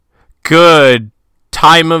Good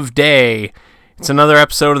time of day. It's another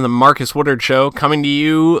episode of the Marcus Woodard Show, coming to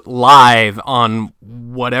you live on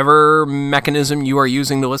whatever mechanism you are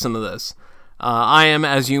using to listen to this. I am,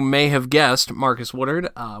 as you may have guessed, Marcus Woodard.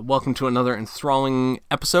 Welcome to another enthralling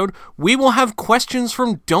episode. We will have questions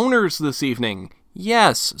from donors this evening.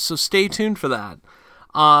 Yes, so stay tuned for that.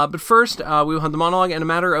 But first, we will have the monologue and a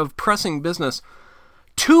matter of pressing business.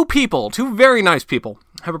 Two very nice people,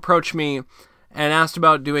 have approached me and asked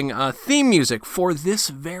about doing theme music for this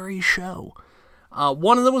very show.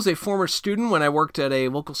 One of them was a former student when I worked at a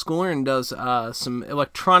local school and does some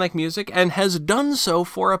electronic music and has done so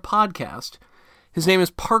for a podcast. His name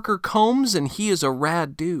is Parker Combs, and he is a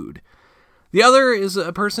rad dude. The other is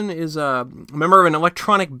a member of an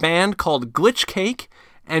electronic band called Glitch Cake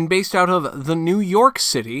and based out of the New York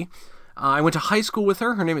City. I went to high school with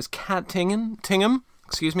her. Her name is Kat Tingham,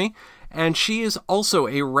 and she is also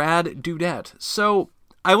a rad dudette. So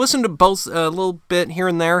I listened to both a little bit here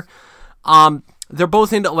and there. They're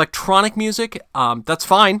both into electronic music. That's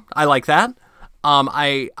fine. I like that.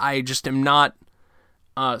 I just am not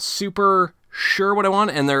super sure what I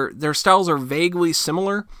want, and their styles are vaguely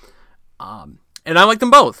similar. And I like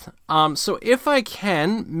them both. So if I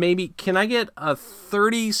can I get a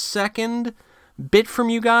 30-second bit from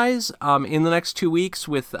you guys in the next 2 weeks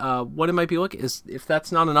with what it might be like? If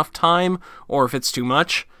that's not enough time or if it's too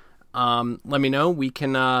much, let me know. We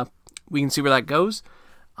can see where that goes.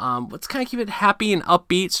 Let's kind of keep it happy and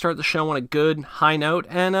upbeat, start the show on a good high note,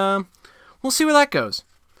 and we'll see where that goes.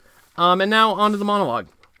 And now on to the monologue.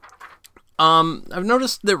 I've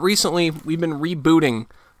noticed that recently we've been rebooting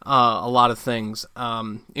a lot of things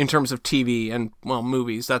in terms of TV and, well,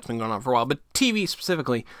 movies. That's been going on for a while, but TV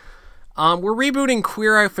specifically. We're rebooting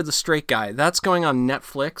Queer Eye for the Straight Guy. That's going on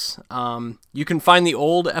Netflix. You can find the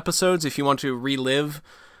old episodes if you want to relive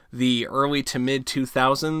the early to mid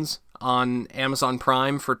 2000s on Amazon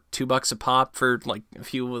Prime for $2 a pop for like a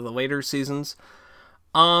few of the later seasons.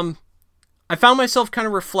 I found myself kind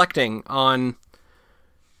of reflecting on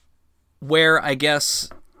where, I guess,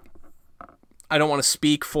 I don't want to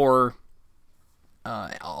speak for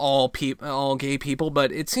all gay people,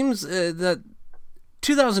 but it seems that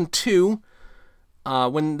 2002,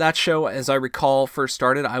 when that show, as I recall, first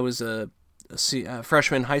started, I was a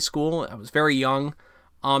freshman in high school. I was very young.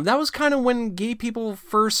 That was kind of when gay people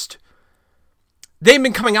first... They've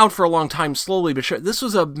been coming out for a long time, slowly but sure. This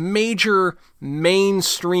was a major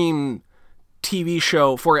mainstream TV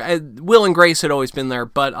show for... Will and Grace had always been there,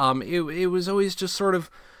 but it was always just sort of...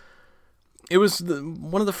 It was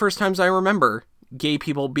one of the first times I remember gay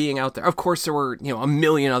people being out there. Of course, there were, a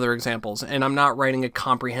million other examples, and I'm not writing a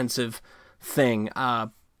comprehensive thing.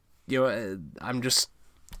 I'm just...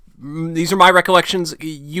 These are my recollections.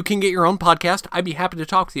 You can get your own podcast. I'd be happy to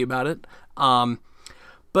talk with you about it.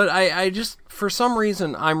 But I just, for some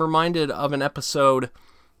reason, I'm reminded of an episode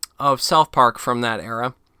of South Park from that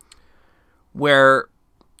era where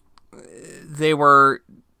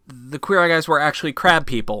the Queer Eye guys were actually crab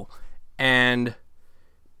people, and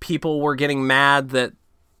people were getting mad that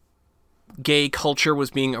gay culture was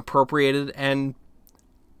being appropriated, and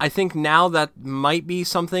I think now that might be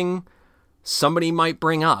something somebody might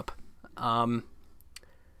bring up.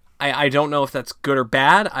 I don't know if that's good or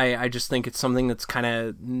bad. I just think it's something that's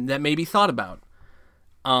that may be thought about.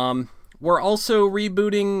 We're also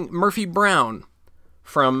rebooting Murphy Brown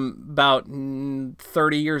from about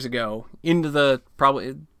 30 years ago into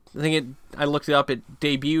I looked it up. It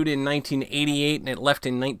debuted in 1988 and it left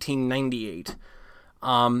in 1998.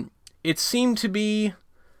 It seemed to be,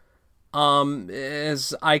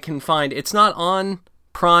 as I can find, it's not on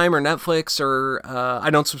Prime or Netflix or I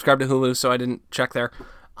don't subscribe to Hulu, so I didn't check there.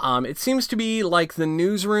 It seems to be like The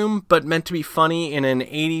Newsroom, but meant to be funny in an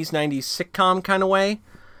 80s, 90s sitcom kind of way.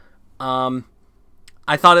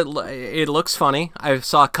 I thought it looks funny. I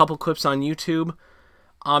saw a couple clips on YouTube.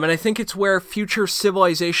 And I think it's where future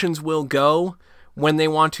civilizations will go when they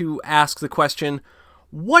want to ask the question,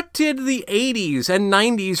 what did the 80s and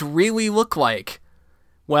 90s really look like?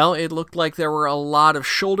 Well, it looked like there were a lot of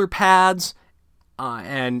shoulder pads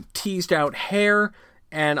and teased out hair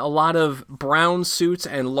and a lot of brown suits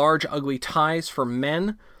and large ugly ties for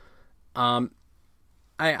men. I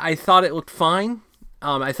thought it looked fine.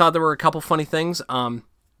 I thought there were a couple funny things.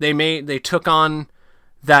 They took on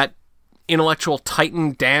that intellectual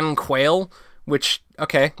titan Dan Quayle, which,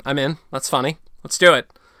 okay, I'm in. That's funny. Let's do it.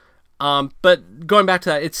 But going back to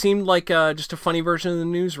that, it seemed like just a funny version of The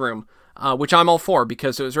Newsroom, which I'm all for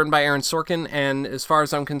because it was written by Aaron Sorkin, and as far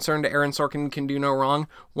as I'm concerned, Aaron Sorkin can do no wrong.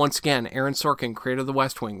 Once again, Aaron Sorkin, creator of The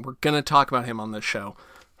West Wing. We're going to talk about him on this show.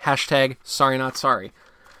 Hashtag sorry not sorry.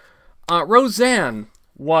 Roseanne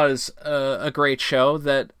was a great show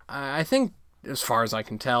that I think, as far as I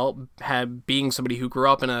can tell, being somebody who grew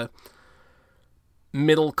up in a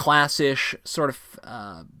middle-class-ish sort of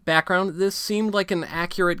background, this seemed like an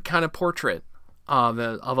accurate kind of portrait of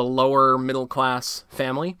a lower middle-class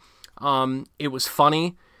family. It was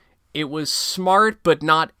funny. It was smart, but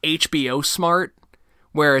not HBO smart,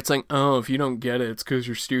 where it's like, oh, if you don't get it, it's because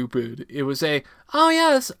you're stupid. It was oh,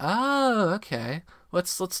 yes, oh, okay.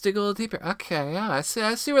 Let's dig a little deeper. Okay, yeah, I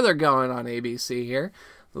see where they're going on ABC here.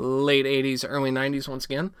 Late 80s, early 90s once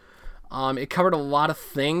again. It covered a lot of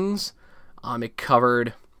things. It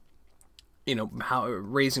covered, how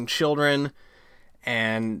raising children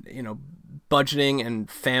and, budgeting and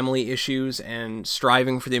family issues and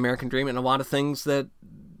striving for the American dream and a lot of things that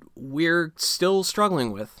we're still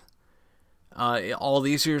struggling with all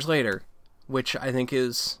these years later, which I think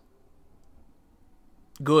is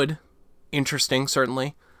good, interesting,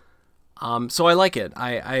 certainly. So I like it.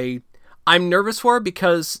 I'm nervous for it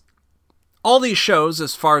because all these shows,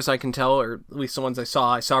 as far as I can tell, or at least the ones I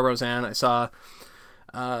saw Roseanne, I saw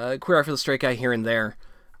Queer Eye for the Straight Guy here and there.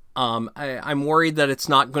 I'm worried that it's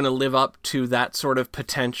not going to live up to that sort of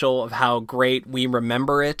potential of how great we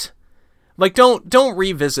remember it. Like, don't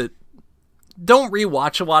rewatch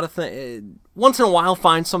a lot of things. Once in a while,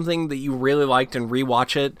 find something that you really liked and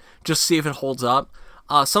rewatch it. Just see if it holds up.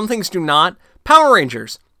 Some things do not. Power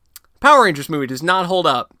Rangers movie does not hold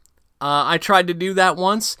up. I tried to do that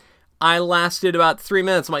once. I lasted about 3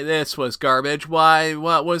 minutes. I'm like, this was garbage. Why?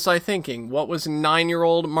 What was I thinking? What was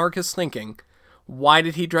 9-year-old Marcus thinking? Why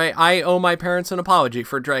did he drag? I owe my parents an apology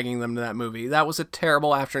for dragging them to that movie. That was a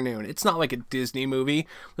terrible afternoon. It's not like a Disney movie.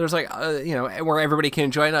 There's like, where everybody can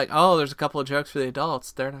enjoy it. Like, oh, there's a couple of jokes for the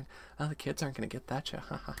adults. They're not, the kids aren't going to get that show.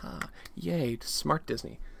 Ha ha ha. Yay, smart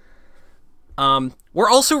Disney. We're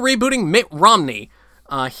also rebooting Mitt Romney.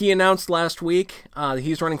 He announced last week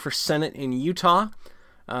he's running for Senate in Utah.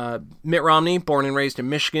 Mitt Romney, born and raised in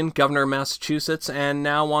Michigan, governor of Massachusetts, and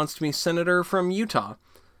now wants to be senator from Utah.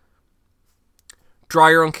 Draw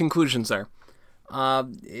your own conclusions there.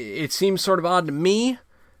 It seems sort of odd to me.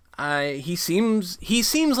 He seems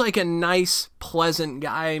like a nice, pleasant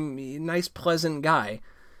guy.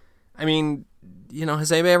 I mean,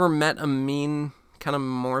 has anybody ever met a mean kind of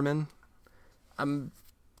Mormon? I'm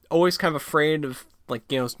always kind of afraid of,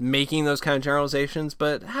 making those kind of generalizations,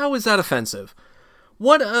 but how is that offensive?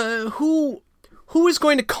 What Mormon is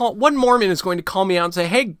going to call me out and say,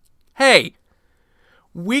 hey,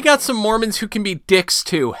 we got some Mormons who can be dicks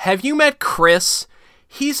too. Have you met Chris?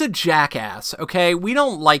 He's a jackass, okay? We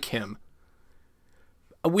don't like him.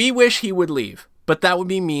 We wish he would leave, but that would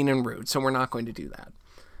be mean and rude, so we're not going to do that.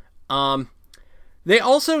 They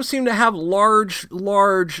also seem to have large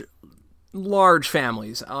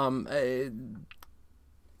families.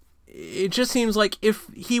 It just seems like if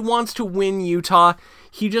he wants to win Utah,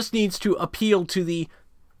 he just needs to appeal to the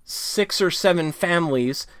 6 or 7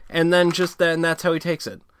 families, and then that's how he takes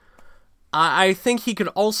it. I think he could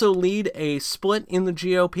also lead a split in the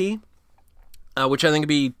GOP, which I think would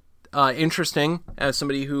be interesting as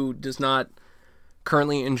somebody who does not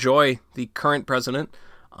currently enjoy the current president.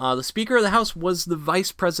 The Speaker of the House was the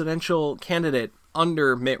vice presidential candidate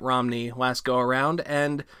under Mitt Romney last go around,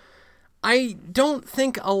 and I don't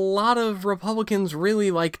think a lot of Republicans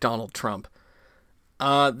really like Donald Trump.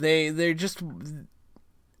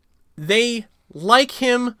 They like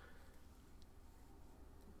him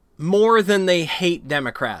more than they hate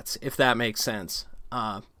Democrats, if that makes sense.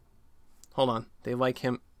 Hold on. They like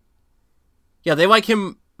him. Yeah, they like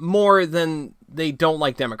him more than they don't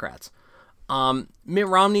like Democrats. Mitt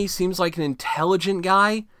Romney seems like an intelligent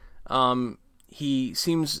guy. He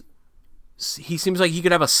seems like he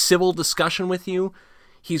could have a civil discussion with you.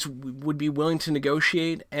 Would be willing to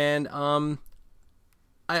negotiate, and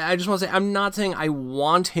I just want to say, I'm not saying I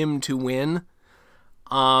want him to win,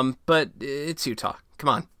 but it's Utah. Come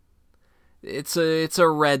on, it's a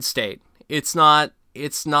red state. It's not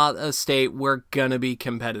a state we're gonna be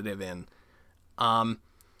competitive in.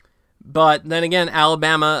 But then again,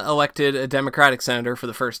 Alabama elected a Democratic senator for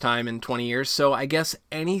the first time in 20 years, so I guess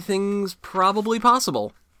anything's probably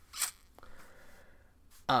possible.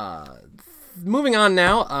 Moving on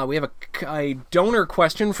now, we have a donor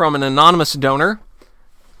question from an anonymous donor.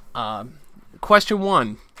 Question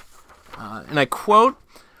 1, and I quote,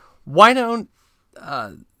 "Why don't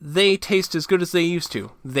they taste as good as they used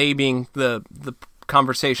to?" They being the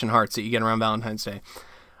conversation hearts that you get around Valentine's Day.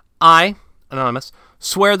 I, anonymous,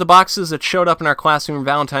 swear the boxes that showed up in our classroom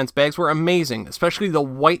Valentine's bags were amazing, especially the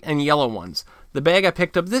white and yellow ones. The bag I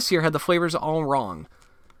picked up this year had the flavors all wrong.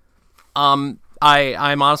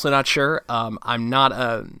 I'm honestly not sure. I'm not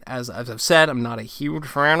as I've said, I'm not a huge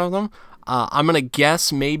fan of them. I'm gonna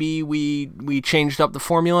guess maybe we changed up the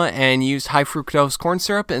formula and used high fructose corn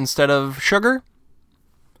syrup instead of sugar.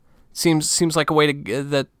 Seems like a way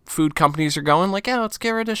that food companies are going. Like, yeah, let's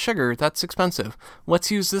get rid of sugar. That's expensive. Let's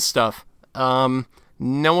use this stuff. No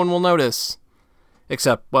one will notice,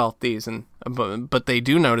 except these but they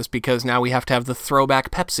do notice because now we have to have the throwback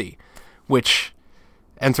Pepsi,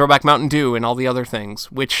 and throwback Mountain Dew and all the other things.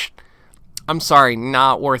 Which, I'm sorry,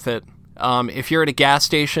 not worth it. If you're at a gas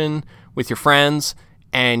station with your friends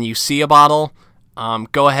and you see a bottle,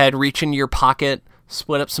 go ahead, reach into your pocket,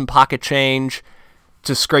 split up some pocket change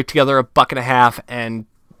to scrape together $1.50 and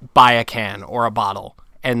buy a can or a bottle,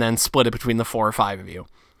 and then split it between the 4 or 5 of you.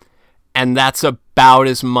 And that's about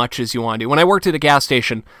as much as you want to do. When I worked at a gas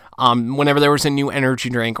station, whenever there was a new energy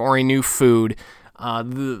drink or a new food,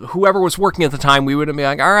 whoever was working at the time, we would be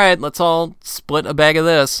like, all right, let's all split a bag of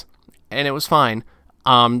this. And it was fine.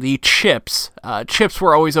 The chips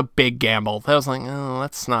were always a big gamble. That was like, oh,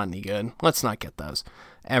 that's not any good. Let's not get those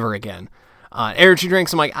ever again. Energy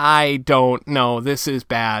drinks, I'm like, I don't know. This is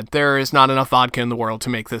bad. There is not enough vodka in the world to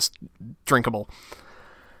make this drinkable.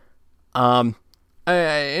 And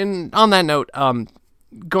on that note,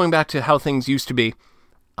 going back to how things used to be,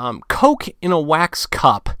 Coke in a wax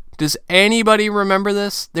cup. Does anybody remember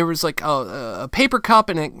this? There was like a paper cup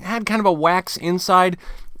and it had kind of a wax inside.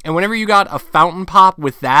 And whenever you got a fountain pop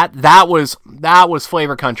with that was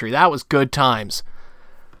flavor country. That was good times.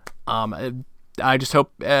 I just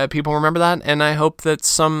hope people remember that, and I hope that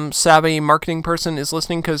some savvy marketing person is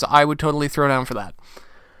listening, because I would totally throw down for that.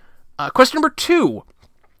 Question number 2.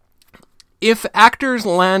 If actors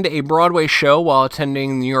land a Broadway show while attending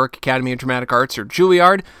the New York Academy of Dramatic Arts or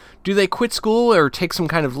Juilliard, do they quit school or take some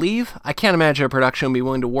kind of leave? I can't imagine a production would be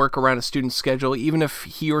willing to work around a student's schedule, even if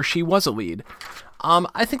he or she was a lead.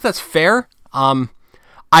 I think that's fair.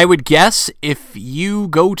 I would guess if you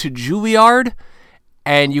go to Juilliard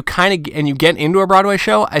and you get into a Broadway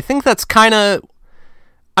show, I think that's kind of,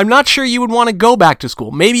 I'm not sure you would want to go back to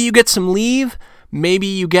school. Maybe you get some leave. Maybe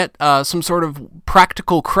you get some sort of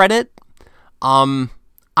practical credit.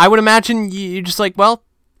 I would imagine you're just like, well,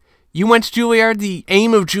 you went to Juilliard. The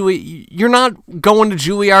aim of Juilliard, you're not going to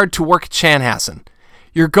Juilliard to work at Chanhassen.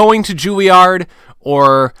 You're going to Juilliard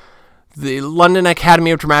or the London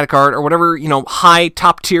Academy of Dramatic Art or whatever, high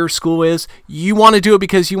top tier school is. You want to do it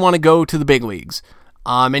because you want to go to the big leagues.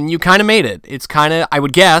 And you kind of made it. It's kind of, I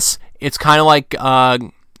would guess, it's kind of like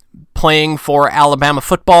playing for Alabama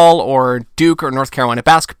football or Duke or North Carolina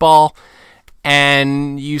basketball,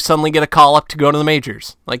 and you suddenly get a call up to go to the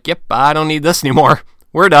majors. Like, yep, I don't need this anymore.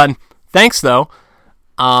 We're done. Thanks, though.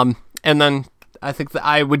 And then I think that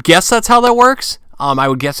I would guess that's how that works. I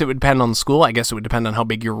would guess it would depend on the school. I guess it would depend on how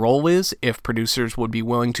big your role is, if producers would be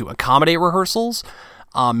willing to accommodate rehearsals.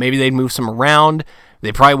 Maybe they'd move some around.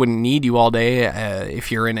 They probably wouldn't need you all day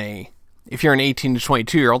if you're an 18 to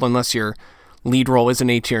 22-year-old, unless your lead role is an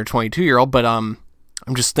 18 or 22-year-old. But I'm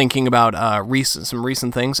just thinking about some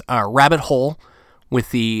recent things. Rabbit Hole,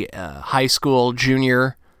 with the high school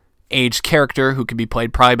junior aged character who could be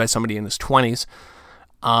played probably by somebody in his 20s.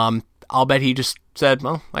 I'll bet he just said,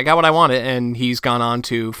 well, I got what I wanted, and he's gone on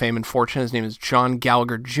to fame and fortune. His name is John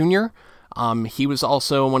Gallagher Jr. He was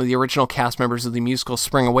also one of the original cast members of the musical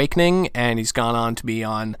Spring Awakening, and he's gone on to be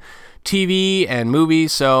on TV and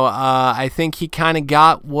movies, so I think he kind of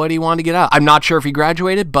got what he wanted to get out. I'm not sure if he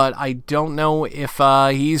graduated, but I don't know if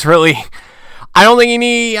he's really...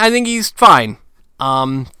 I think he's fine.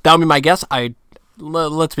 That would be my guess.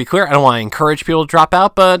 Let's be clear, I don't want to encourage people to drop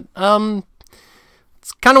out, but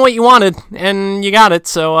it's kind of what you wanted, and you got it,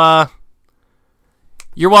 so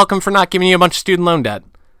you're welcome for not giving you a bunch of student loan debt.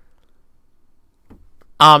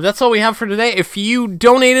 That's all we have for today. If you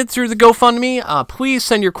donated through the GoFundMe, please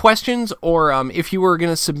send your questions, or if you were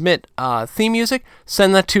going to submit theme music,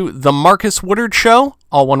 send that to The Marcus Woodard Show,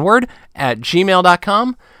 all one word, at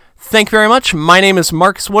gmail.com. Thank you very much. My name is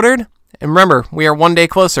Marcus Woodard, and remember, we are one day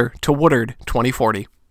closer to Woodard 2040.